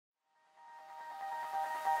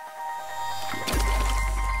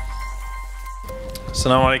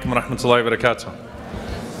Assalamu alaikum wa rahmatullahi wa barakatuh.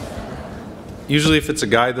 Usually if it's a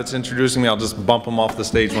guy that's introducing me, I'll just bump him off the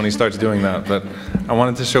stage when he starts doing that. But I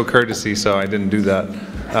wanted to show courtesy, so I didn't do that.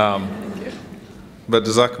 But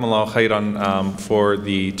jazakumullahu khairan for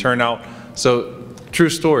the turnout. So, true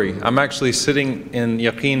story. I'm actually sitting in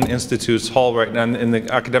Yaqeen Institute's hall right now, in the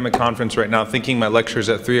academic conference right now, thinking my lecture's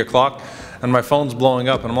at 3 o'clock. And my phone's blowing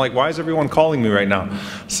up, and I'm like, why is everyone calling me right now?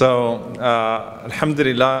 So,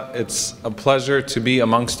 alhamdulillah, it's a pleasure to be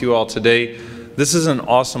amongst you all today. This is an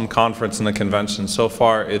awesome conference in the convention. So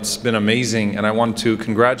far, it's been amazing, and I want to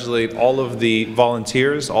congratulate all of the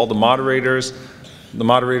volunteers, all the moderators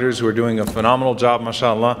who are doing a phenomenal job,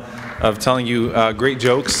 mashallah, of telling you great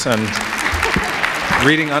jokes and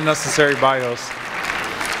reading unnecessary bios.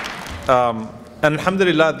 And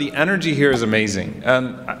alhamdulillah, the energy here is amazing.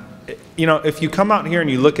 And you know, if you come out here and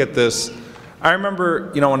you look at this, I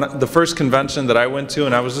remember, you know, when the first convention that I went to,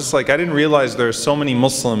 and I was just like, I didn't realize there are so many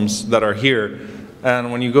Muslims that are here.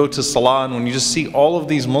 And when you go to Salah, and when you just see all of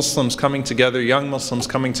these Muslims coming together, young Muslims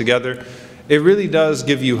coming together, it really does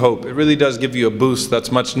give you hope. It really does give you a boost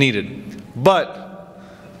that's much needed. But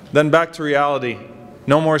then back to reality,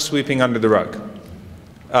 no more sweeping under the rug.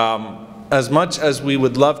 As much as we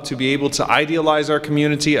would love to be able to idealize our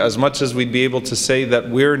community, as much as we'd be able to say that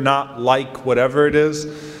we're not like whatever it is,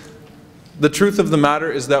 the truth of the matter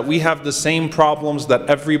is that we have the same problems that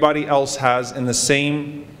everybody else has in the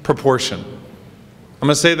same proportion. I'm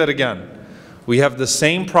going to say that again. We have the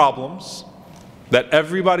same problems that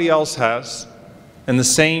everybody else has in the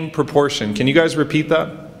same proportion. Can you guys repeat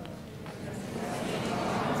that?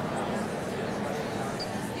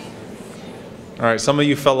 All right, some of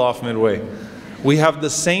you fell off midway. We have the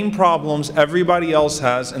same problems everybody else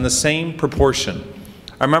has in the same proportion.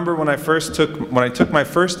 I remember when I took my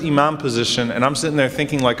first imam position, and I'm sitting there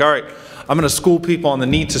thinking like, all right, I'm going to school people on the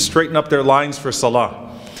need to straighten up their lines for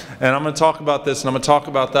salah. And I'm going to talk about this and I'm going to talk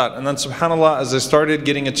about that. And then subhanAllah, as I started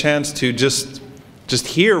getting a chance to just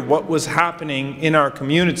hear what was happening in our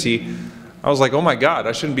community, I was like, oh my God,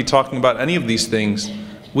 I shouldn't be talking about any of these things.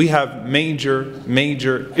 We have major,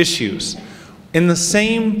 major issues. In the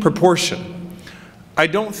same proportion, I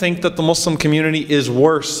don't think that the Muslim community is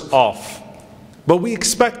worse off. But we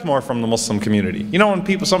expect more from the Muslim community. You know,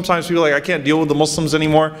 when sometimes people are like, I can't deal with the Muslims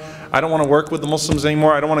anymore. I don't want to work with the Muslims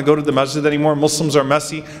anymore. I don't want to go to the masjid anymore. Muslims are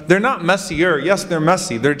messy. They're not messier. Yes, they're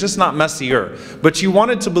messy. They're just not messier. But you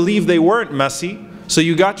wanted to believe they weren't messy, so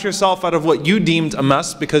you got yourself out of what you deemed a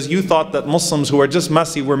mess because you thought that Muslims who are just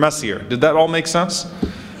messy were messier. Did that all make sense?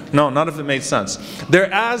 No, none of it made sense.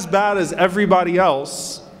 They're as bad as everybody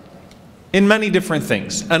else in many different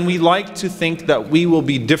things. And we like to think that we will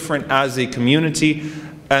be different as a community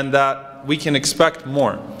and that we can expect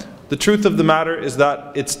more. The truth of the matter is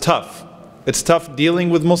that it's tough. It's tough dealing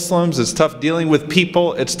with Muslims, it's tough dealing with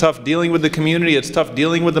people, it's tough dealing with the community, it's tough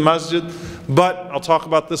dealing with the masjid. But I'll talk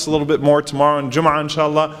about this a little bit more tomorrow in Jum'ah,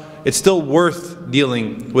 inshallah. It's still worth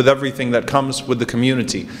dealing with everything that comes with the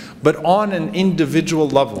community. But on an individual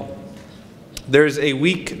level, there's a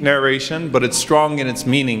weak narration, but it's strong in its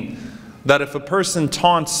meaning, that if a person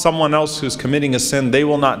taunts someone else who's committing a sin, they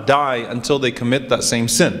will not die until they commit that same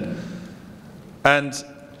sin. And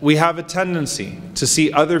we have a tendency to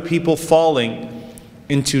see other people falling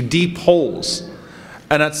into deep holes,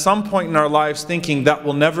 and at some point in our lives thinking that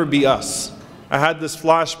will never be us. I had this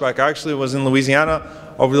flashback. I actually was in Louisiana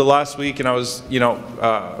over the last week, and I was,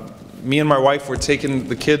 me and my wife were taking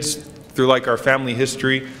the kids through like our family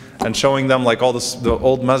history and showing them like all the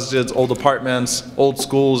old masjids, old apartments, old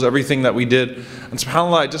schools, everything that we did. And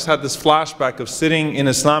subhanAllah, I just had this flashback of sitting in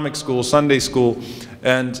Islamic school, Sunday school,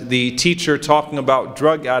 and the teacher talking about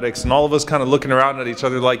drug addicts, and all of us kind of looking around at each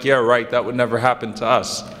other like, yeah, right, that would never happen to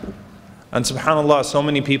us. And subhanAllah, so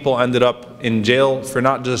many people ended up in jail for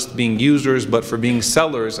not just being users, but for being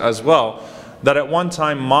sellers as well, that at one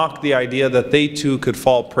time mocked the idea that they too could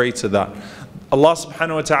fall prey to that. Allah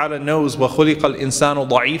subhanahu wa ta'ala knows وَخُلِقَ الْإِنسَانُ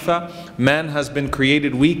ضَعِيفًا. Man has been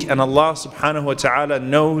created weak, and Allah subhanahu wa ta'ala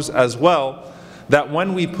knows as well that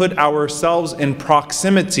when we put ourselves in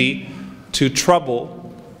proximity to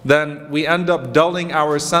trouble, then we end up dulling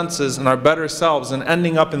our senses and our better selves and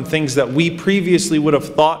ending up in things that we previously would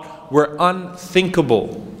have thought were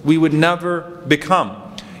unthinkable. We would never become.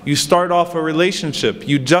 You start off a relationship,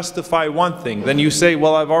 you justify one thing, then you say,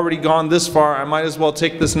 well, I've already gone this far, I might as well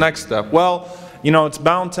take this next step. Well, it's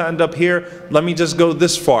bound to end up here, let me just go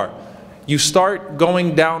this far. You start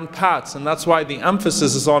going down paths, and that's why the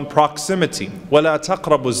emphasis is on proximity. وَلَا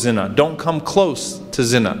تَقْرَبُوا الزِّنَا. Don't come close to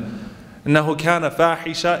zina. إِنَّهُ كَانَ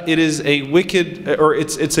فَاحِشًا. It is a wicked, or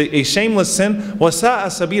it's a shameless sin. وَسَاءَ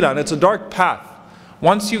سَبِيلًا. And it's a dark path.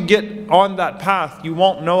 Once you get on that path, you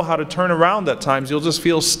won't know how to turn around at times. You'll just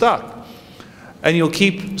feel stuck. And you'll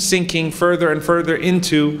keep sinking further and further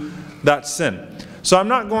into that sin. So I'm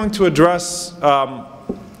not going to address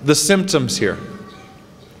the symptoms here.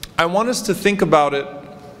 I want us to think about it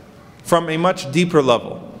from a much deeper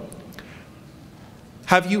level.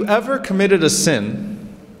 Have you ever committed a sin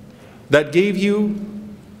that gave you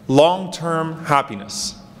long-term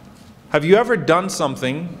happiness? Have you ever done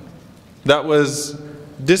something that was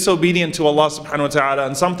disobedient to Allah subhanahu wa ta'ala,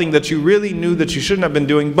 and something that you really knew that you shouldn't have been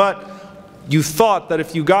doing, but you thought that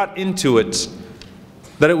if you got into it,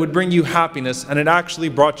 that it would bring you happiness, and it actually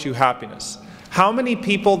brought you happiness? How many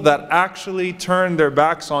people that actually turn their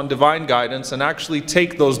backs on divine guidance and actually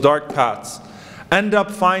take those dark paths end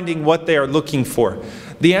up finding what they are looking for?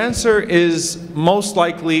 The answer is most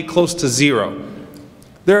likely close to zero.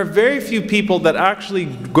 There are very few people that actually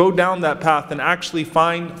go down that path and actually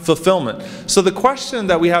find fulfillment. So the question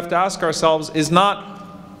that we have to ask ourselves is not,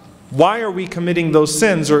 why are we committing those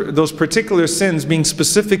sins, or those particular sins being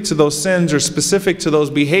specific to those sins or specific to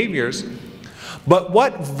those behaviors, but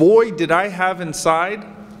what void did I have inside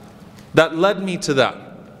that led me to that?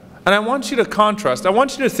 And I want you to contrast. I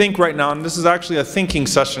want you to think right now, and this is actually a thinking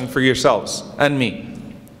session for yourselves and me.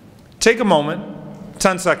 Take a moment,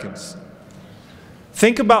 10 seconds.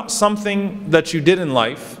 Think about something that you did in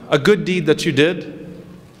life, a good deed that you did,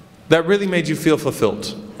 that really made you feel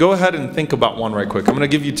fulfilled. Go ahead and think about one right quick. I'm going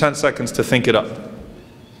to give you 10 seconds to think it up.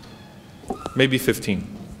 Maybe 15.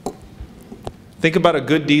 Think about a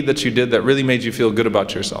good deed that you did that really made you feel good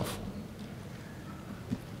about yourself.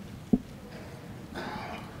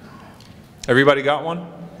 Everybody got one?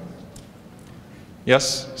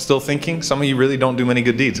 Yes? Still thinking? Some of you really don't do many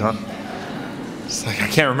good deeds, huh? It's like, I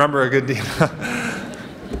can't remember a good deed.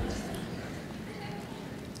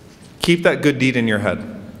 Keep that good deed in your head.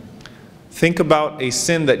 Think about a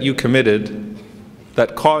sin that you committed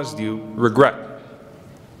that caused you regret.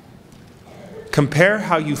 Compare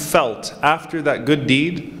how you felt after that good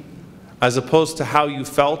deed as opposed to how you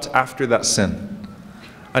felt after that sin.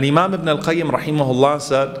 And Imam Ibn al-Qayyim rahimahullah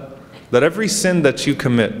said that every sin that you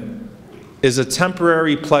commit is a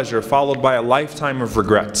temporary pleasure followed by a lifetime of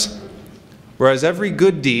regret. Whereas every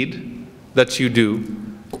good deed that you do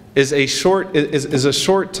is a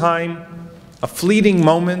short time, a fleeting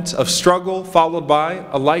moment of struggle followed by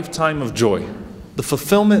a lifetime of joy. The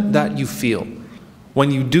fulfillment that you feel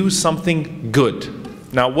when you do something good.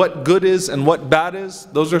 Now what good is and what bad is,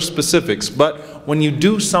 those are specifics. But when you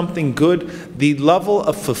do something good, the level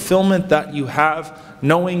of fulfillment that you have,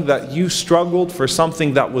 knowing that you struggled for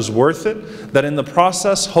something that was worth it, that in the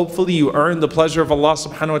process, hopefully you earned the pleasure of Allah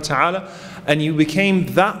subhanahu wa ta'ala, and you became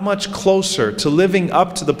that much closer to living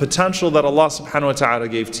up to the potential that Allah subhanahu wa ta'ala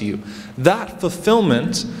gave to you. That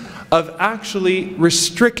fulfillment of actually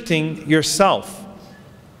restricting yourself,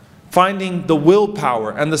 finding the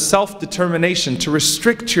willpower and the self-determination to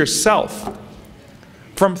restrict yourself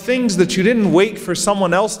from things that you didn't wait for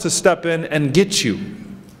someone else to step in and get you,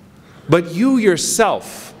 but you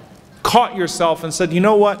yourself caught yourself and said, you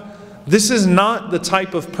know what, this is not the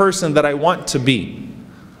type of person that I want to be.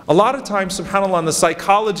 A lot of times, subhanAllah, in the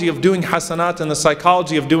psychology of doing hasanat and the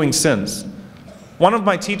psychology of doing sins, one of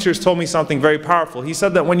my teachers told me something very powerful. He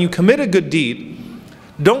said that when you commit a good deed,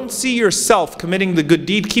 don't see yourself committing the good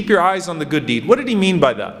deed, keep your eyes on the good deed. What did he mean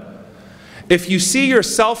by that? If you see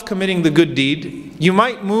yourself committing the good deed, you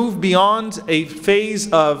might move beyond a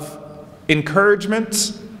phase of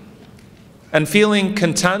encouragement and feeling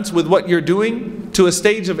content with what you're doing to a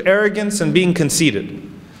stage of arrogance and being conceited.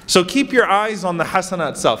 So keep your eyes on the hasana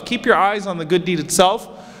itself. Keep your eyes on the good deed itself.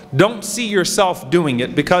 Don't see yourself doing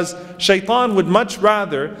it, because shaitan would much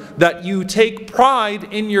rather that you take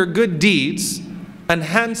pride in your good deeds and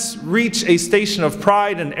hence reach a station of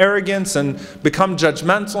pride and arrogance and become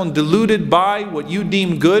judgmental and deluded by what you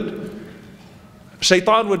deem good.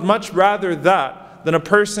 Shaitan would much rather that than a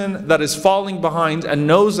person that is falling behind and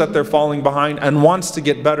knows that they're falling behind and wants to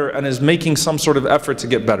get better and is making some sort of effort to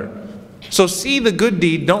get better. So see the good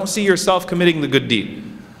deed, don't see yourself committing the good deed.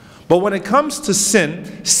 But when it comes to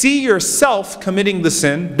sin, see yourself committing the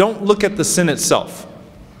sin, don't look at the sin itself.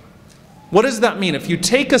 What does that mean? If you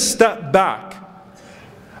take a step back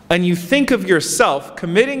and you think of yourself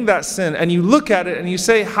committing that sin and you look at it and you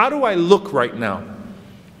say, how do I look right now?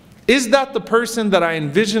 Is that the person that I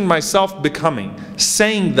envision myself becoming?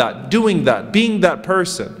 Saying that, doing that, being that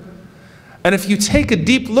person. And if you take a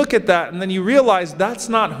deep look at that and then you realize that's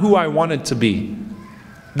not who I wanted to be.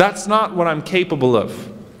 That's not what I'm capable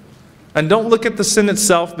of. And don't look at the sin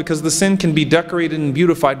itself, because the sin can be decorated and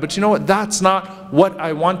beautified. But you know what? That's not what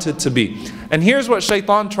I want it to be. And here's what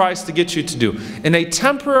shaitan tries to get you to do. In a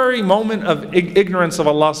temporary moment of ignorance of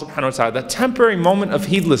Allah subhanahu wa ta'ala, that temporary moment of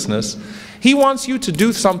heedlessness, he wants you to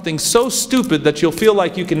do something so stupid that you'll feel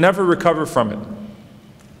like you can never recover from it.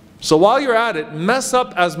 So while you're at it, mess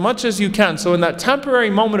up as much as you can. So in that temporary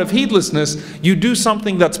moment of heedlessness, you do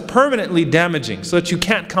something that's permanently damaging so that you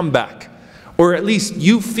can't come back. Or at least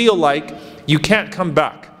you feel like you can't come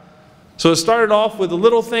back. So it started off with a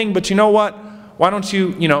little thing, but you know what? Why don't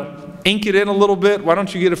you, ink it in a little bit? Why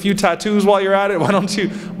don't you get a few tattoos while you're at it? Why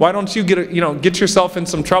don't you get get yourself in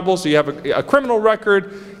some trouble so you have a criminal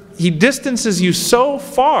record? He distances you so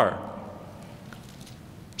far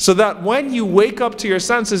so that when you wake up to your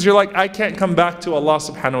senses, you're like, I can't come back to Allah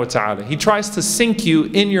subhanahu wa ta'ala. He tries to sink you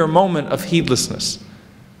in your moment of heedlessness.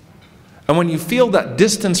 And when you feel that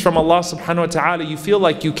distance from Allah subhanahu wa ta'ala, you feel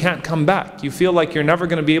like you can't come back. You feel like you're never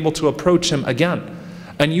going to be able to approach Him again.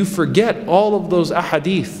 And you forget all of those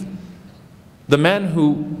ahadith. The man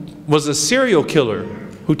who was a serial killer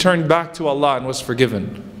who turned back to Allah and was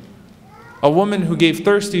forgiven. A woman who gave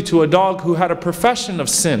thirsty to a dog who had a profession of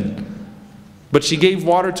sin, but she gave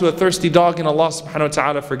water to a thirsty dog and Allah subhanahu wa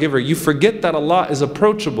ta'ala forgive her. You forget that Allah is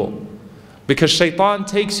approachable. Because shaitan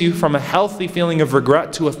takes you from a healthy feeling of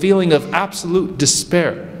regret to a feeling of absolute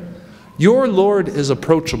despair. Your Lord is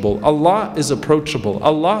approachable. Allah is approachable.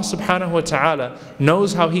 Allah subhanahu wa ta'ala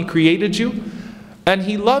knows how He created you. And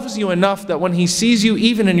He loves you enough that when He sees you,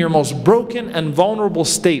 even in your most broken and vulnerable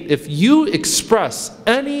state, if you express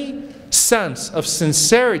any sense of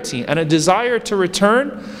sincerity and a desire to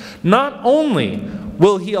return, not only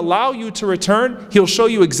will He allow you to return, He'll show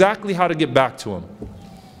you exactly how to get back to Him.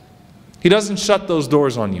 He doesn't shut those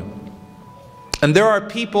doors on you. And there are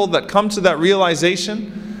people that come to that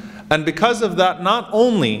realization, and because of that, not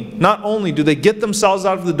only do they get themselves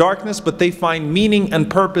out of the darkness, but they find meaning and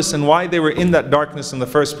purpose in why they were in that darkness in the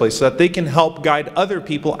first place, so that they can help guide other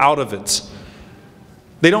people out of it.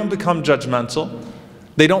 They don't become judgmental.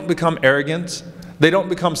 They don't become arrogant. They don't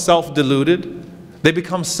become self-deluded. They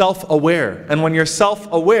become self-aware. And when you're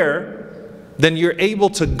self-aware, then you're able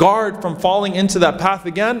to guard from falling into that path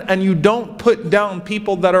again, and you don't put down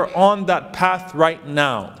people that are on that path right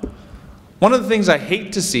now. One of the things I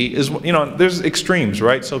hate to see is, there's extremes,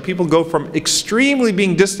 right? So people go from extremely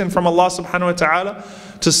being distant from Allah subhanahu wa ta'ala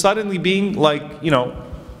to suddenly being like,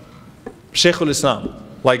 Shaykh al-Islam.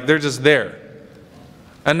 Like they're just there.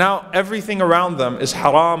 And now everything around them is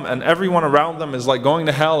haram, and everyone around them is like going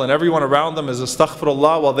to hell, and everyone around them is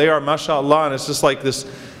astaghfirullah while they are mashallah, and it's just like this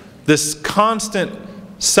constant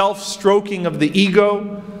self-stroking of the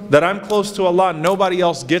ego that I'm close to Allah, nobody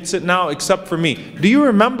else gets it now except for me. Do you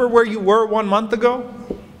remember where you were 1 month ago?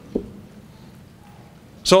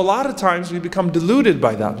 So a lot of times we become deluded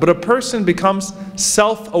by that, but a person becomes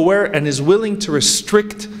self-aware and is willing to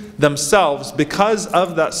restrict themselves because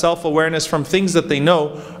of that self-awareness from things that they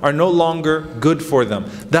know are no longer good for them.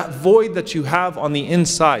 That void that you have on the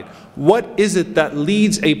inside, what is it that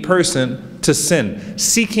leads a person to sin?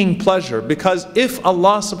 Seeking pleasure. Because if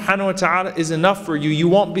Allah subhanahu wa ta'ala is enough for you, you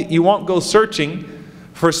won't go searching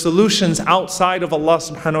for solutions outside of Allah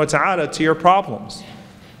subhanahu wa ta'ala to your problems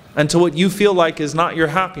and to what you feel like is not your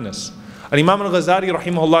happiness. And Imam al-Ghazali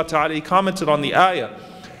rahimahullah ta'ala, he commented on the ayah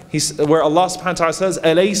where Allah subhanahu wa ta'ala says,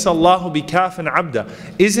 أَلَيْسَ اللَّهُ بِكَافٍ عَبْدًا.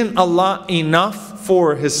 Isn't Allah enough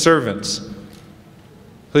for His servants?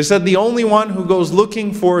 So he said the only one who goes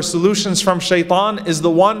looking for solutions from shaitan is the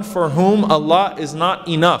one for whom Allah is not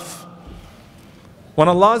enough. When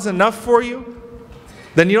Allah is enough for you,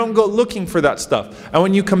 then you don't go looking for that stuff. And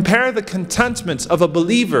when you compare the contentments of a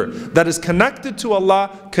believer that is connected to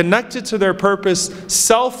Allah, connected to their purpose,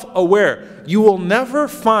 self-aware, you will never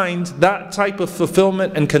find that type of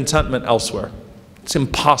fulfillment and contentment elsewhere. It's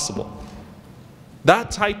impossible.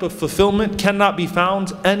 That type of fulfillment cannot be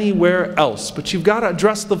found anywhere else. But you've got to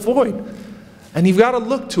address the void. And you've got to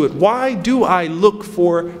look to it. Why do I look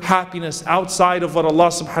for happiness outside of what Allah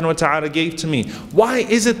subhanahu wa ta'ala gave to me? Why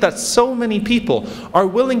is it that so many people are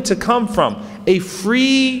willing to come from a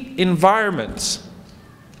free environment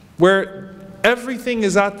where everything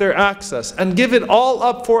is at their access and give it all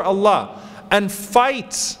up for Allah and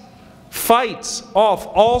fight off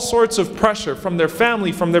all sorts of pressure from their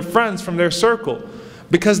family, from their friends, from their circle,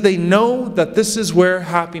 because they know that this is where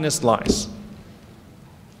happiness lies?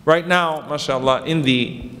 Right now, mashallah, in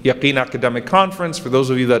the Yaqeen academic conference, for those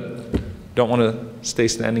of you that don't want to stay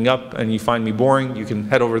standing up and you find me boring, you can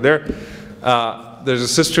head over there. There's a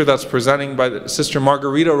sister that's presenting by Sister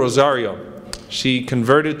Margarita Rosario. She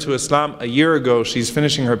converted to Islam a year ago. She's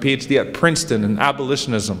finishing her PhD at Princeton in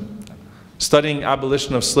abolitionism. studying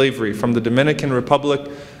abolition of slavery from the Dominican Republic.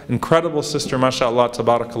 Incredible sister, mashallah,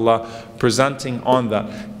 tabarakallah, presenting on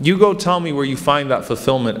that. You go tell me where you find that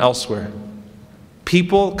fulfillment elsewhere.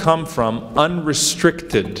 People come from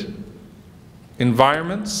unrestricted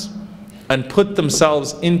environments and put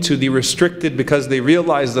themselves into the restricted because they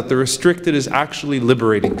realize that the restricted is actually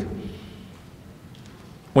liberating.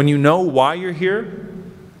 When you know why you're here,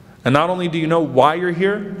 and not only do you know why you're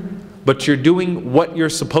here, but you're doing what you're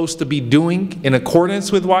supposed to be doing in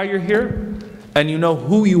accordance with why you're here, and you know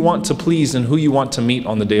who you want to please and who you want to meet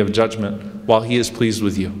on the Day of Judgment while He is pleased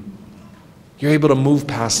with you. You're able to move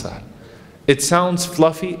past that. It sounds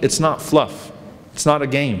fluffy. It's not fluff. It's not a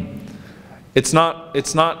game. It's not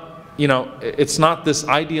this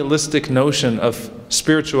idealistic notion of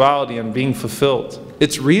spirituality and being fulfilled.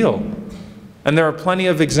 It's real. And there are plenty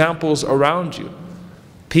of examples around you.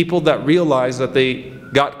 People that realize that they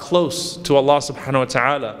got close to Allah subhanahu wa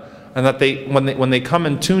ta'ala, and that when they come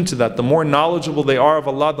in tune to that, the more knowledgeable they are of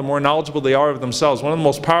Allah, the more knowledgeable they are of themselves. One of the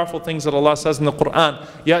most powerful things that Allah says in the Quran,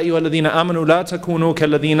 Ya ayyuhalladhina amanu la takunu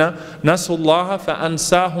kalladhina nasullaha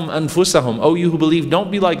fa'ansahum anfusahum. O you who believe,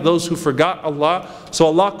 don't be like those who forgot Allah, so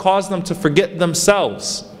Allah caused them to forget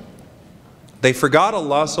themselves. They forgot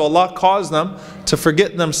Allah, so Allah caused them to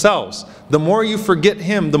forget themselves. The more you forget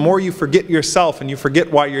Him, the more you forget yourself and you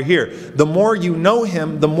forget why you're here. The more you know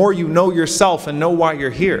Him, the more you know yourself and know why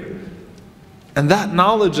you're here. And that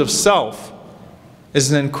knowledge of self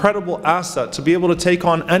is an incredible asset to be able to take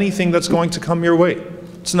on anything that's going to come your way.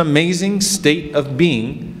 It's an amazing state of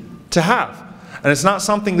being to have. And it's not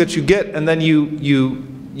something that you get and then you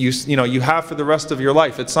have for the rest of your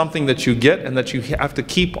life. It's something that you get and that you have to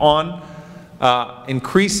keep on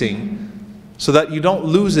increasing, so that you don't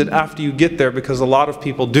lose it after you get there, because a lot of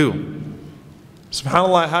people do.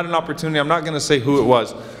 SubhanAllah, I had an opportunity, I'm not going to say who it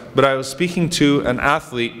was, but I was speaking to an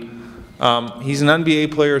athlete. He's an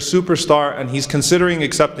NBA player, superstar, and he's considering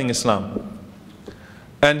accepting Islam.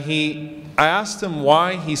 And I asked him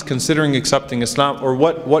why he's considering accepting Islam, or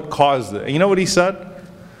what caused it. And you know what he said?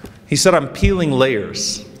 He said, I'm peeling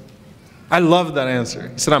layers. I love that answer.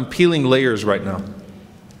 He said, I'm peeling layers right now.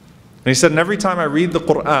 And he said, and every time I read the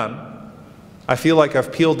Quran, I feel like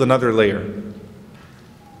I've peeled another layer.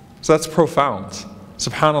 So that's profound.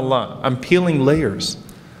 SubhanAllah, I'm peeling layers.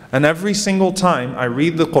 And every single time I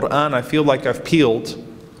read the Quran, I feel like I've peeled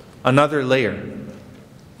another layer.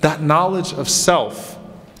 That knowledge of self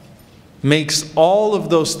makes all of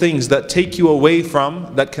those things that take you away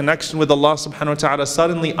from that connection with Allah subhanahu wa ta'ala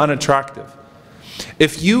suddenly unattractive.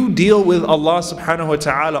 If you deal with Allah subhanahu wa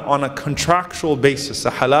ta'ala on a contractual basis,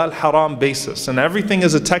 a halal haram basis, and everything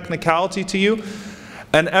is a technicality to you,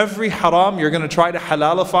 and every haram you're going to try to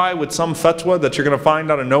halalify with some fatwa that you're going to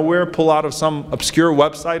find out of nowhere, pull out of some obscure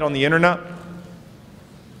website on the internet,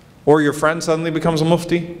 or your friend suddenly becomes a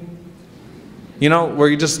mufti, you know, where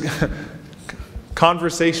you just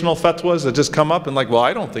conversational fatwas that just come up and like, well,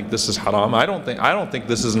 I don't think this is haram, I don't think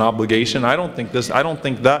this is an obligation, I don't think this, I don't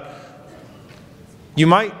think that. You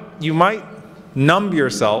might numb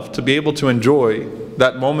yourself to be able to enjoy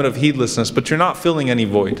that moment of heedlessness, but you're not filling any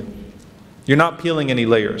void. You're not peeling any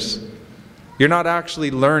layers. You're not actually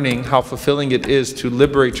learning how fulfilling it is to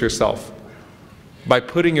liberate yourself by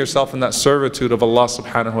putting yourself in that servitude of Allah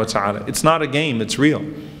subhanahu wa ta'ala. It's not a game, it's real.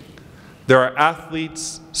 There are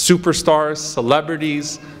athletes, superstars,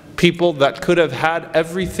 celebrities, people that could have had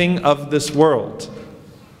everything of this world,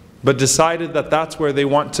 but decided that that's where they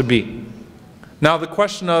want to be. Now the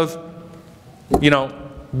question of,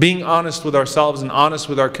 being honest with ourselves and honest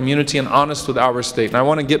with our community and honest with our state. And I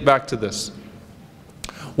want to get back to this.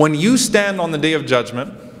 When you stand on the Day of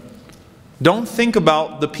Judgment, don't think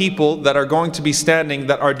about the people that are going to be standing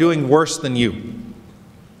that are doing worse than you.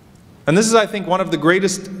 And this is, I think, one of the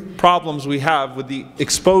greatest problems we have with the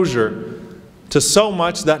exposure to so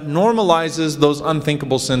much that normalizes those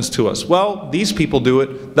unthinkable sins to us. Well, these people do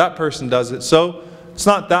it, that person does it, so it's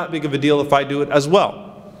not that big of a deal if I do it as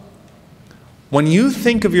well. When you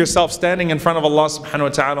think of yourself standing in front of Allah subhanahu wa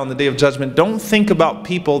ta'ala on the Day of Judgment, don't think about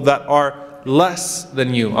people that are less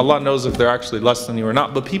than you. Allah knows if they're actually less than you or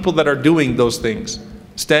not, but people that are doing those things,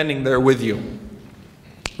 standing there with you.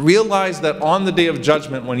 Realize that on the Day of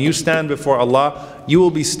Judgment, when you stand before Allah, you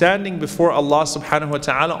will be standing before Allah subhanahu wa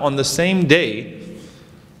ta'ala on the same day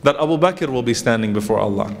that Abu Bakr will be standing before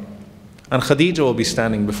Allah, and Khadija will be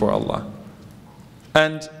standing before Allah.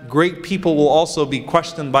 And great people will also be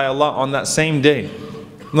questioned by Allah on that same day.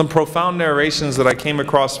 The profound narrations that I came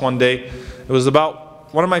across one day, it was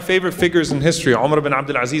about one of my favorite figures in history, Omar ibn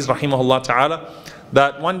Abdul Aziz rahimahullah ta'ala,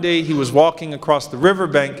 that one day he was walking across the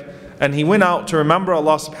riverbank and he went out to remember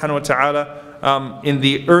Allah subhanahu wa ta'ala, in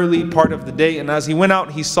the early part of the day. And as he went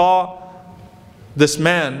out, he saw this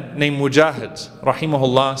man named Mujahid,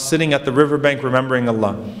 rahimahullah, sitting at the riverbank remembering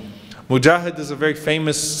Allah. Mujahid is a very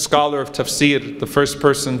famous scholar of tafsir, the first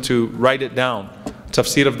person to write it down.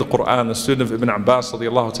 Tafsir of the Quran, the student of Ibn Abbas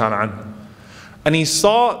radiallahu ta'ala anhu. And he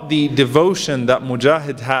saw the devotion that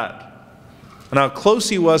Mujahid had, and how close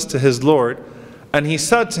he was to his Lord. And he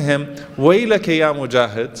said to him, وَيْلَكَ يَا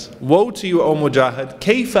مُجَاهِدْ, woe to you, O Mujahid,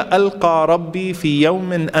 كَيْفَ أَلْقَى رَبِّي فِي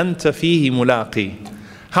يَوْمٍ أَنْتَ فِيهِ مُلَاقِي.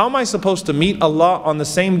 How am I supposed to meet Allah on the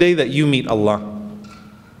same day that you meet Allah?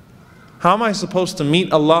 How am I supposed to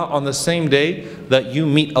meet Allah on the same day that you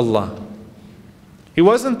meet Allah? He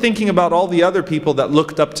wasn't thinking about all the other people that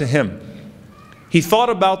looked up to him. He thought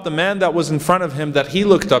about the man that was in front of him that he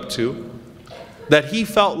looked up to, that he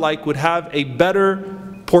felt like would have a better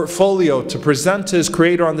portfolio to present to his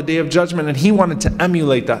Creator on the Day of Judgment, and he wanted to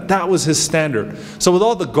emulate that. That was his standard. So with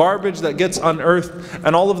all the garbage that gets unearthed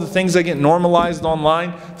and all of the things that get normalized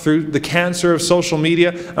online through the cancer of social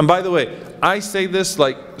media, and by the way, I say this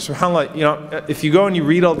like, subhanAllah, you know, if you go and you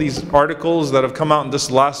read all these articles that have come out in this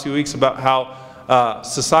last few weeks about how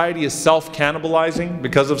society is self-cannibalizing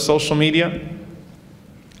because of social media,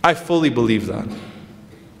 I fully believe that.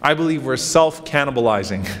 I believe we're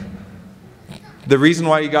self-cannibalizing. The reason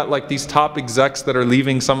why you got like these top execs that are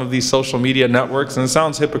leaving some of these social media networks, and it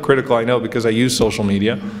sounds hypocritical, I know, because I use social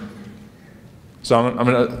media. So I'm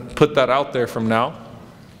going to put that out there from now.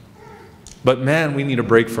 But man, we need a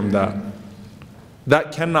break from that.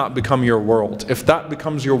 That cannot become your world. If that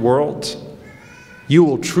becomes your world, you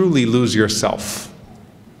will truly lose yourself.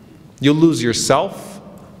 You'll lose yourself,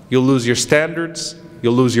 you'll lose your standards,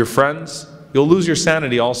 you'll lose your friends, you'll lose your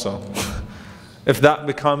sanity also. If that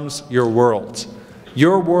becomes your world.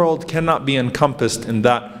 Your world cannot be encompassed in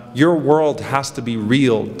that. Your world has to be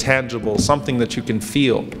real, tangible, something that you can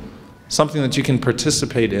feel, something that you can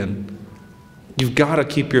participate in. You've got to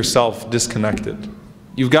keep yourself disconnected.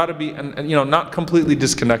 You've got to be, and you know, not completely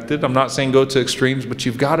disconnected. I'm not saying go to extremes, but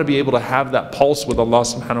you've got to be able to have that pulse with Allah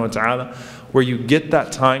subhanahu wa ta'ala, where you get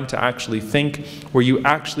that time to actually think, where you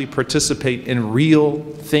actually participate in real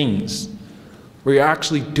things, where you're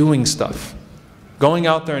actually doing stuff. Going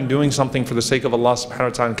out there and doing something for the sake of Allah subhanahu wa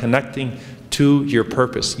ta'ala and connecting to your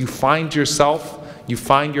purpose. You find yourself, you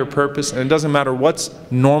find your purpose, and it doesn't matter what's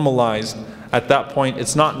normalized at that point.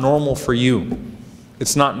 It's not normal for you.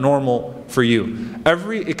 It's not normal for you.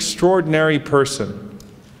 Every extraordinary person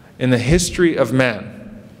in the history of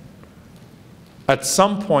man at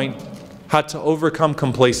some point had to overcome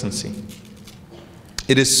complacency.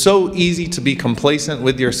 It is so easy to be complacent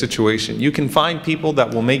with your situation. You can find people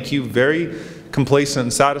that will make you very complacent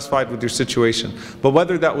and satisfied with your situation. But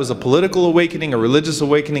whether that was a political awakening, a religious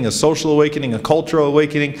awakening, a social awakening, a cultural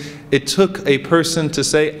awakening, it took a person to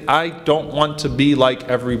say, I don't want to be like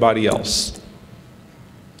everybody else.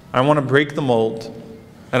 I want to break the mold,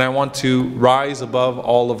 and I want to rise above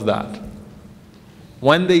all of that.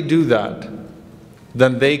 When they do that,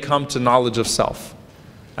 then they come to knowledge of self.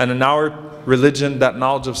 And in our religion, that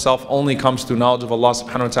knowledge of self only comes through knowledge of Allah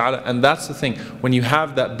subhanahu wa ta'ala. And that's the thing, when you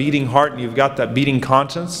have that beating heart and you've got that beating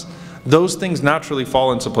conscience, those things naturally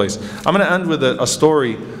fall into place. I'm going to end with a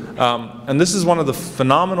story, and this is one of the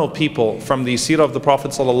phenomenal people from the seerah of the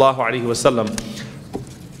Prophet sallallahu alaihi wasallam.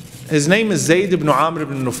 His name is Zayd ibn Amr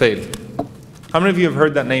ibn Nufail. How many of you have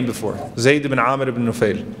heard that name before? Zayd ibn Amr ibn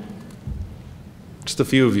Nufail. Just a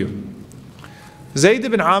few of you. Zayd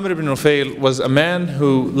ibn Amr ibn Nufail was a man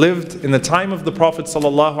who lived in the time of the Prophet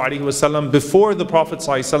ﷺ, before the Prophet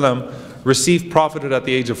ﷺ received prophethood at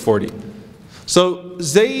the age of 40. So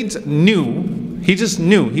Zayd knew, he just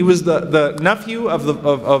knew, he was the nephew of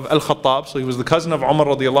Al-Khattab, so he was the cousin of Umar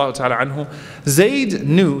radiallahu ta'ala anhu. Zayd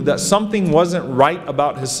knew that something wasn't right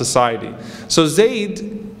about his society. So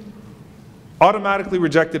Zayd automatically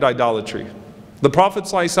rejected idolatry. The Prophet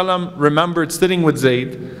ﷺ remembered sitting with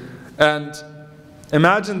Zayd, and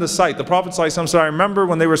imagine the sight. The Prophet ﷺ said, I remember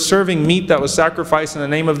when they were serving meat that was sacrificed in the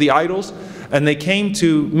name of the idols, and they came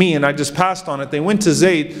to me and I just passed on it. They went to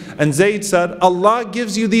Zayd, and Zayd said, Allah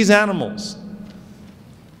gives you these animals,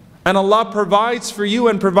 and Allah provides for you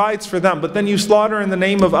and provides for them, but then you slaughter in the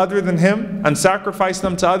name of other than Him and sacrifice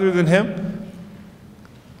them to other than Him.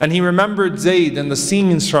 And he remembered Zayd and the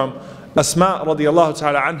scenes from Asma radiallahu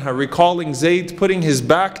ta'ala anha, recalling Zayd putting his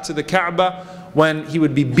back to the Kaaba when he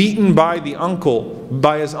would be beaten by his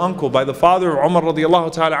uncle, by the father of Umar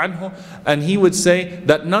radiallahu ta'ala anhu, and he would say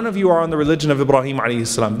that none of you are on the religion of Ibrahim alayhi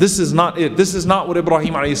salam. This is not it. This is not what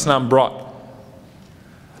Ibrahim alayhi salam brought.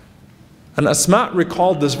 And Asma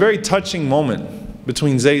recalled this very touching moment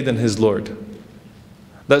between Zayd and his Lord.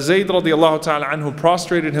 that Zayd radiallahu ta'ala anhu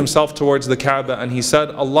prostrated himself towards the Kaaba and he said,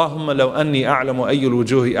 Allahumma law anni a'lamu ayyul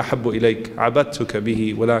wujuhi ahabbu ilayk, abadtuka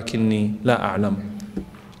bihi walakinni la a'lam.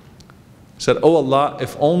 Said, oh Allah,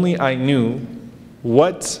 if only I knew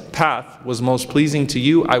what path was most pleasing to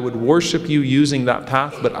you, I would worship you using that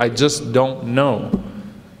path, but I just don't know.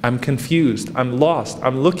 I'm confused, I'm lost,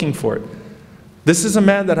 I'm looking for it. This is a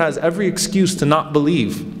man that has every excuse to not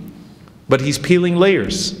believe, but he's peeling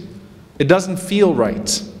layers. It doesn't feel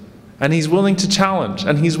right. And he's willing to challenge,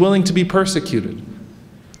 and he's willing to be persecuted.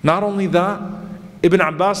 Not only that, Ibn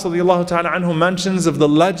Abbas radiallahu ta'ala anhu mentions of the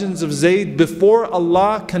legends of Zayd before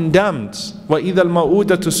Allah condemned وَإِذَا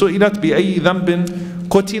الْمَوْءُودَةُ سُئِلَتْ بِأَيِّ ذَنْبٍ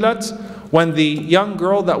قُتِلَتْ, when the young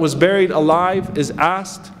girl that was buried alive is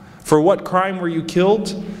asked, for what crime were you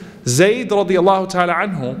killed? Zayd radiallahu ta'ala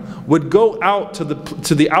anhu would go out to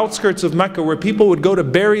the outskirts of Mecca where people would go to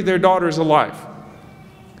bury their daughters alive.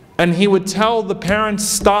 And he would tell the parents,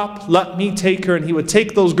 stop, let me take her. And he would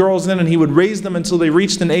take those girls in and he would raise them until they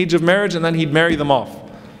reached an age of marriage, and then he'd marry them off.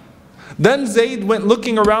 Then Zayd went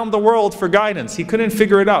looking around the world for guidance. He couldn't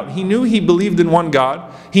figure it out. He knew he believed in one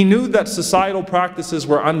God. He knew that societal practices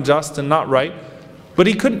were unjust and not right. But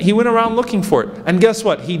he went around looking for it. And guess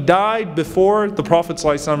what? He died before the Prophet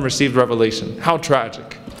ﷺ received revelation. How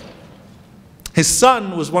tragic. His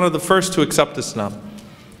son was one of the first to accept Islam.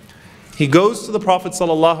 He goes to the Prophet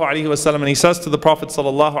ﷺ and he says to the Prophet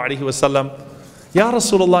ﷺ, Ya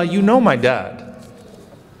Rasulullah, you know my dad.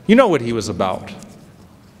 You know what he was about.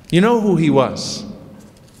 You know who he was.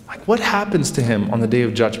 Like, what happens to him on the Day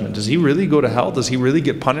of Judgment? Does he really go to hell? Does he really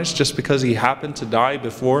get punished just because he happened to die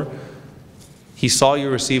before he saw you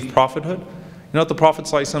receive prophethood? You know what the Prophet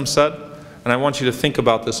ﷺ said? And I want you to think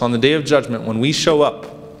about this. On the Day of Judgment, when we show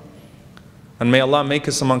up, and may Allah make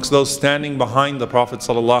us amongst those standing behind the Prophet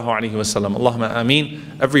ﷺ. Allahumma ameen.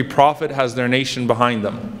 Every prophet has their nation behind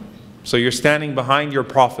them. So you're standing behind your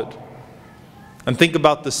prophet. And think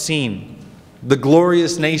about the scene. The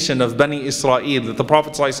glorious nation of Bani Israel that the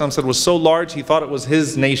Prophet ﷺ said was so large he thought it was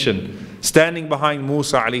his nation. Standing behind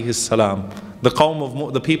Musa alayhi salam.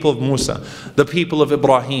 The people of Musa, the people of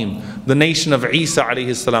Ibrahim, the nation of Isa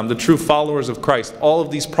alayhi salam, the true followers of Christ. All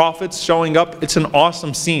of these prophets showing up. It's an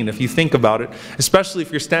awesome scene if you think about it, especially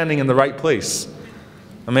if you're standing in the right place.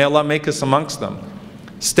 And may Allah make us amongst them.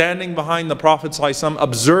 Standing behind the Prophet ﷺ,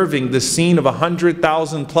 observing the scene of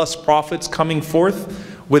 100,000 plus prophets coming forth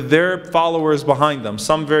with their followers behind them.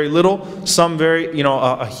 Some very little, some very,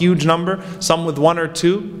 a huge number, some with one or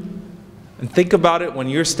two. And think about it when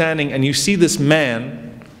you're standing and you see this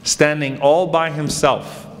man standing all by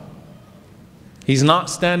himself. He's not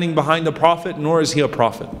standing behind the Prophet, nor is he a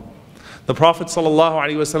prophet. The Prophet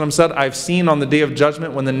ﷺ said, I've seen on the Day of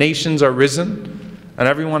Judgment when the nations are risen and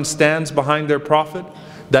everyone stands behind their Prophet,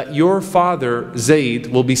 that your father, Zayd,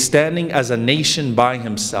 will be standing as a nation by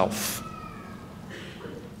himself.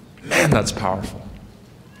 Man, that's powerful.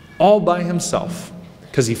 All by himself.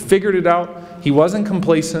 Because he figured it out. He wasn't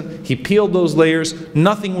complacent. He peeled those layers.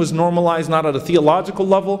 Nothing was normalized, not at a theological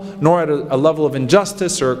level, nor at a level of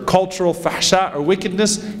injustice or cultural fahsha or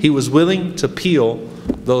wickedness. He was willing to peel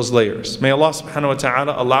those layers. May Allah subhanahu wa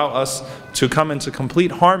ta'ala allow us to come into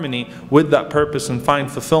complete harmony with that purpose and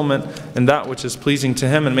find fulfillment in that which is pleasing to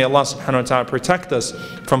Him. And may Allah subhanahu wa ta'ala protect us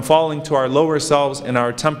from falling to our lower selves in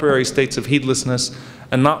our temporary states of heedlessness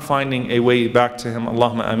and not finding a way back to Him.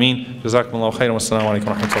 Allahumma ameen. Jazakumullahu khairan. Wassalamu alaikum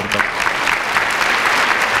wa rahmatullahi wa barakatuh.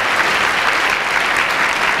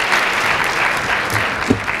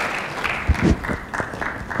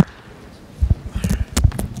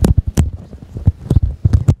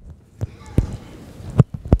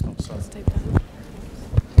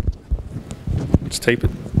 Tape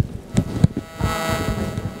it.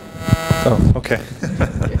 Oh, okay.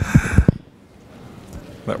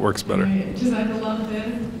 That works better. Jazakallah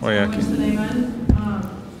khair. Oh, yeah. Omar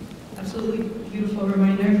Suleiman. Absolutely beautiful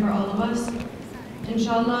reminder for all of us.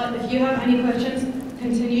 Inshallah, if you have any questions,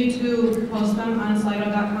 continue to post them on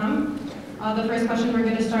slido.com. The first question we're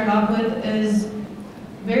going to start off with is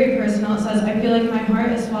very personal. It says, I feel like my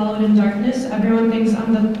heart is swallowed in darkness. Everyone thinks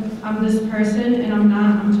I'm this person, and I'm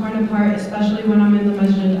not. I'm torn apart, especially when I'm in the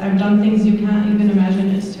masjid. I've done things you can't even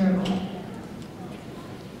imagine. It's terrible.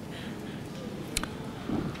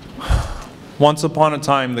 Once upon a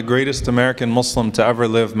time, the greatest American Muslim to ever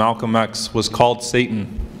live, Malcolm X, was called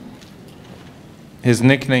Satan. His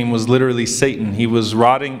nickname was literally Satan. He was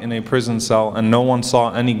rotting in a prison cell, and no one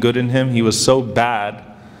saw any good in him. He was so bad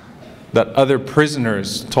that other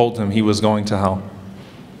prisoners told him he was going to hell.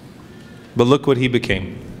 But look what he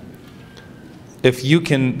became. If you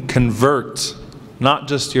can convert not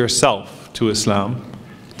just yourself to Islam,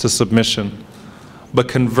 to submission, but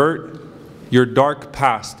convert your dark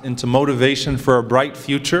past into motivation for a bright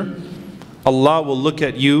future, Allah will look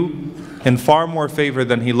at you in far more favor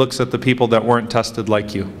than He looks at the people that weren't tested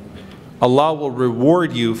like you. Allah will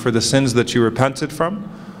reward you for the sins that you repented from,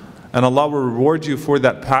 and Allah will reward you for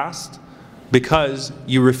that past because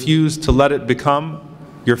you refuse to let it become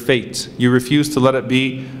your fate. You refuse to let it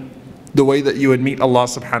be the way that you would meet Allah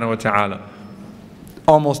subhanahu wa ta'ala.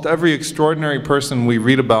 Almost every extraordinary person we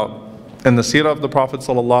read about in the seerah of the Prophet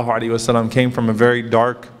sallallahu alaihi wasallam came from a very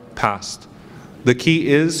dark past. The key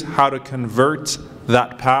is how to convert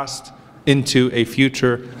that past into a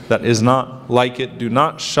future that is not like it. Do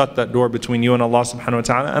not shut that door between you and Allah subhanahu wa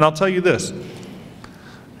ta'ala. And I'll tell you this,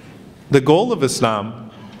 the goal of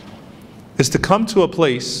Islam is to come to a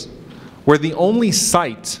place where the only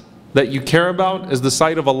sight that you care about is the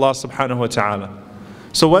sight of Allah subhanahu wa ta'ala.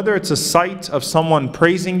 So whether it's a sight of someone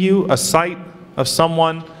praising you, a sight of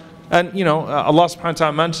someone, and you know, Allah subhanahu wa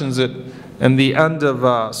ta'ala mentions it in the end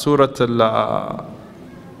of Surah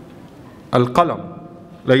Al-Qalam,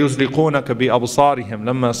 لَيُزْلِقُونَكَ بِأَبْصَارِهِمْ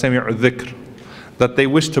لَمَّا سَمِعُوا الذِّكْرِ, that they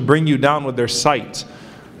wish to bring you down with their sight.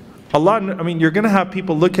 Allah, I mean, you're going to have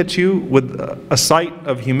people look at you with a sight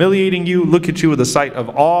of humiliating you, look at you with a sight of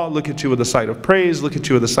awe, look at you with a sight of praise, look at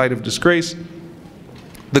you with a sight of disgrace.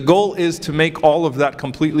 The goal is to make all of that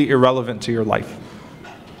completely irrelevant to your life,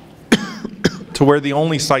 to where the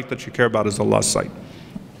only sight that you care about is Allah's sight.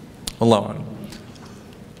 Allahu Akbar.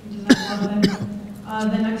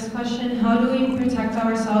 The next question, how do we protect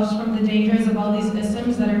ourselves from the dangers of all these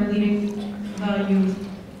isms that are leading the youth?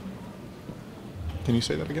 Can you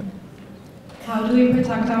say that again? How do we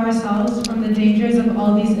protect ourselves from the dangers of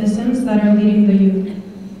all these isms that are leading the youth?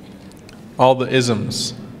 All the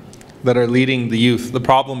isms that are leading the youth. The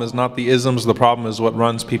problem is not the isms, the problem is what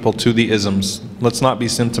runs people to the isms. Let's not be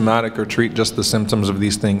symptomatic or treat just the symptoms of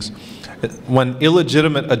these things. When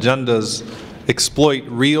illegitimate agendas exploit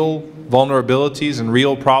real vulnerabilities and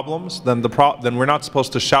real problems, then we're not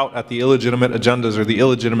supposed to shout at the illegitimate agendas or the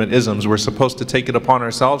illegitimate isms. We're supposed to take it upon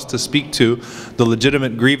ourselves to speak to the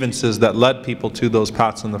legitimate grievances that led people to those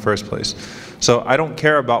paths in the first place. So I don't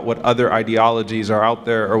care about what other ideologies are out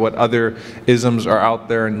there or what other isms are out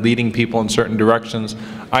there and leading people in certain directions.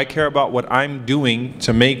 I care about what I'm doing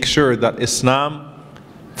to make sure that Islam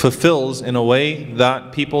fulfills in a way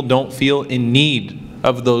that people don't feel in need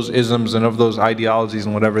of those isms and of those ideologies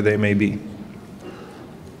and whatever they may be.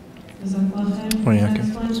 Next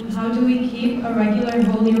one, how do we keep a regular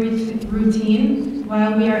holy routine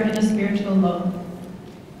while we are in a spiritual low?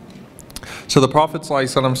 So the Prophet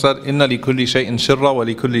ﷺ said, إِنَّ لِكُلِّ شَيْءٍ شِرَّةً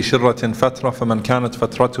وَلِكُلِّ شِرَّةٍ فَتْرَةً فَمَنْ كَانَتْ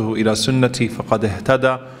فَتْرَتُهُ إِلَى سُنَّتِي فَقَدْ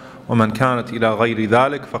اهْتَدَى وَمَنْ كَانَتْ إِلَى غَيْرِ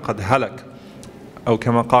ذَلِكَ فَقَدْ هَلَكَ. أو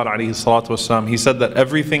كما قال عليه الصلاة والسلام. He said that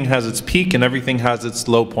everything has its peak and everything has its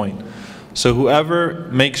low point. So whoever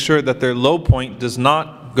makes sure that their low point does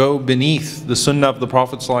not go beneath the sunnah of the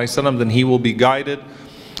Prophet ﷺ, then he will be guided.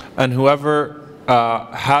 And whoever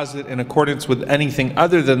has it in accordance with anything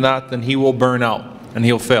other than that, then he will burn out and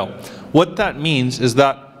he'll fail. What that means is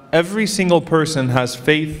that every single person has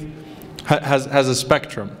faith, has a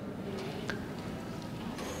spectrum.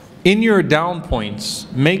 In your down points,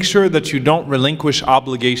 make sure that you don't relinquish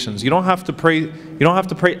obligations. You don't have to pray. You don't have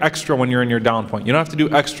to pray extra when you're in your down point. You don't have to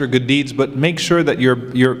do extra good deeds, but make sure that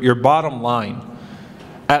your bottom line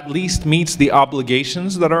at least meets the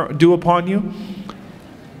obligations that are due upon you,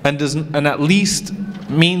 and at least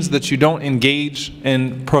means that you don't engage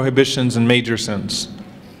in prohibitions and major sins.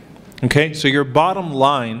 Okay, so your bottom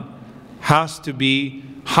line has to be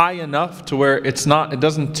high enough to where it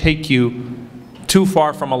doesn't take you too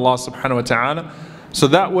far from Allah subhanahu wa ta'ala. So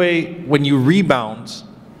that way when you rebound,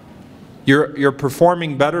 you're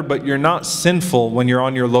performing better, but you're not sinful when you're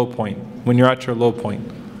on your low point, when you're at your low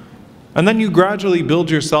point. And then you gradually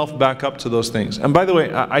build yourself back up to those things. And by the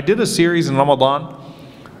way, I did a series in Ramadan,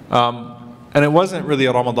 and it wasn't really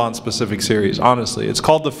a Ramadan specific series, honestly. It's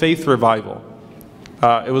called The Faith Revival.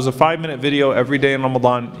 It was a 5-minute video every day in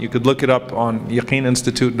Ramadan. You could look it up on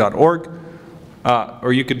YaqeenInstitute.org.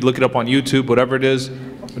 Or you could look it up on YouTube, whatever it is.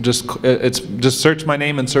 Just search my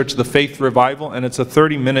name and search The Faith Revival, and it's a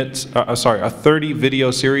 30 video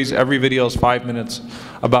series. Every video is 5 minutes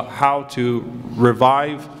about how to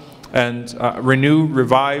revive and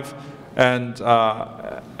revive and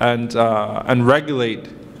regulate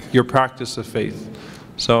your practice of faith.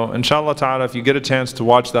 So inshallah ta'ala, if you get a chance to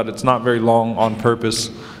watch that, it's not very long on purpose.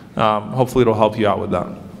 Hopefully it'll help you out with that.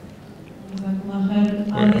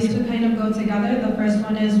 These two kind of go together. The first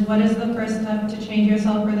one is, what is the first step to change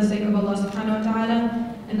yourself for the sake of Allah subhanahu wa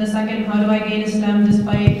ta'ala? And the second, how do I gain Islam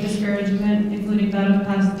despite discouragement, including that of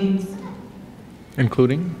past deeds?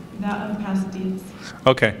 Including? That of past deeds.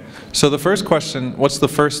 Okay, so the first question, what's the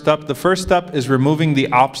first step? The first step is removing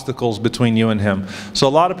the obstacles between you and Him. So a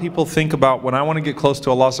lot of people think about, when I want to get close to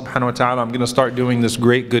Allah subhanahu wa ta'ala, I'm going to start doing this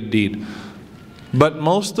great good deed. But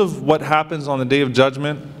most of what happens on the Day of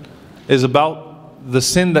Judgment is about the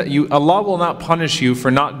sin that Allah will not punish you for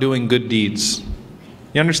not doing good deeds.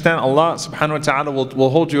 You understand? Allah subhanahu wa ta'ala will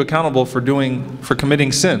hold you accountable for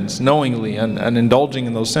committing sins knowingly and indulging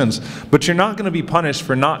in those sins. But you're not going to be punished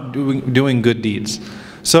for not doing good deeds.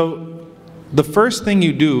 So the first thing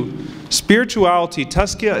you do, spirituality,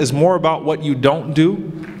 tazkiyah, is more about what you don't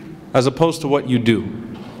do as opposed to what you do.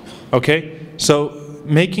 Okay? So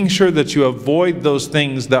making sure that you avoid those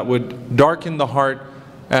things that would darken the heart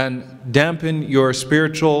and dampen your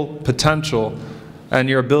spiritual potential and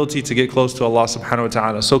your ability to get close to Allah subhanahu wa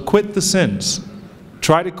ta'ala. So quit the sins.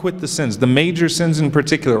 Try to quit the sins, the major sins in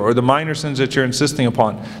particular, or the minor sins that you're insisting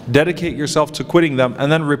upon. Dedicate yourself to quitting them, and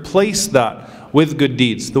then replace that with good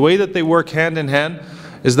deeds. The way that they work hand in hand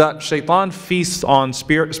is that shaitan feasts on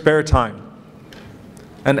spare time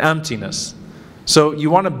and emptiness. So you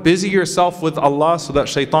want to busy yourself with Allah so that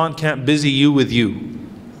shaitan can't busy you with you.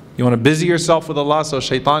 You want to busy yourself with Allah so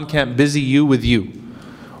shaitan can't busy you with you.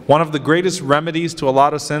 One of the greatest remedies to a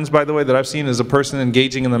lot of sins, by the way, that I've seen is a person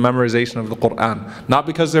engaging in the memorization of the Quran. Not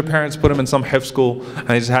because their parents put them in some hifz school and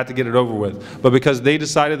they just had to get it over with, but because they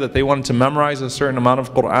decided that they wanted to memorize a certain amount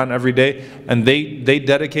of Quran every day, and they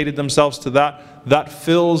dedicated themselves to that. That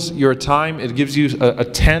fills your time. It gives you a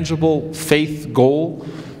tangible faith goal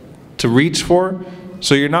to reach for,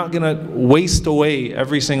 so you're not going to waste away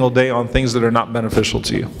every single day on things that are not beneficial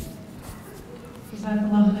to you.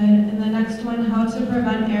 And the next one, how to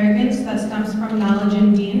prevent arrogance that stems from knowledge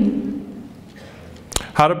and deen.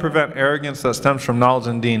 How to prevent arrogance that stems from knowledge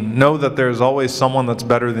and deen. Know that there is always someone that's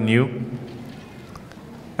better than you.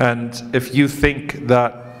 And if you think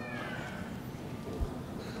that,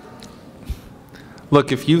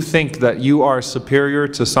 look, if you think that you are superior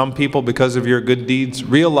to some people because of your good deeds,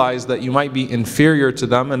 realize that you might be inferior to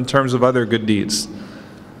them in terms of other good deeds.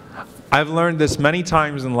 I've learned this many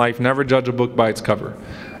times in life. Never judge a book by its cover.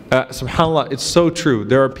 SubhanAllah, it's so true.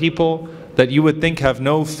 There are people that you would think have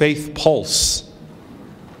no faith pulse.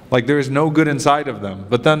 Like there is no good inside of them.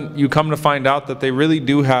 But then you come to find out that they really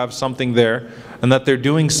do have something there, and that they're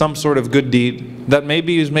doing some sort of good deed that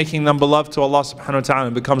maybe is making them beloved to Allah subhanahu wa ta'ala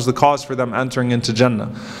and becomes the cause for them entering into Jannah.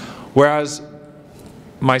 Whereas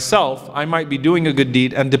myself, I might be doing a good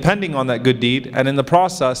deed and depending on that good deed, and in the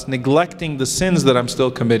process neglecting the sins that I'm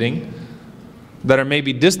still committing that are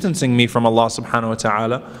maybe distancing me from Allah subhanahu wa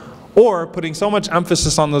ta'ala, or putting so much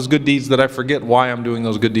emphasis on those good deeds that I forget why I'm doing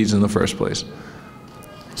those good deeds in the first place.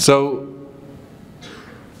 So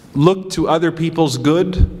look to other people's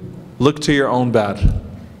good, look to your own bad.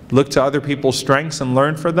 Look to other people's strengths and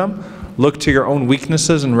learn from them. Look to your own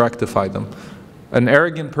weaknesses and rectify them. An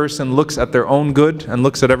arrogant person looks at their own good and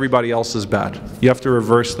looks at everybody else's bad. You have to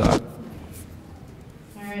reverse that.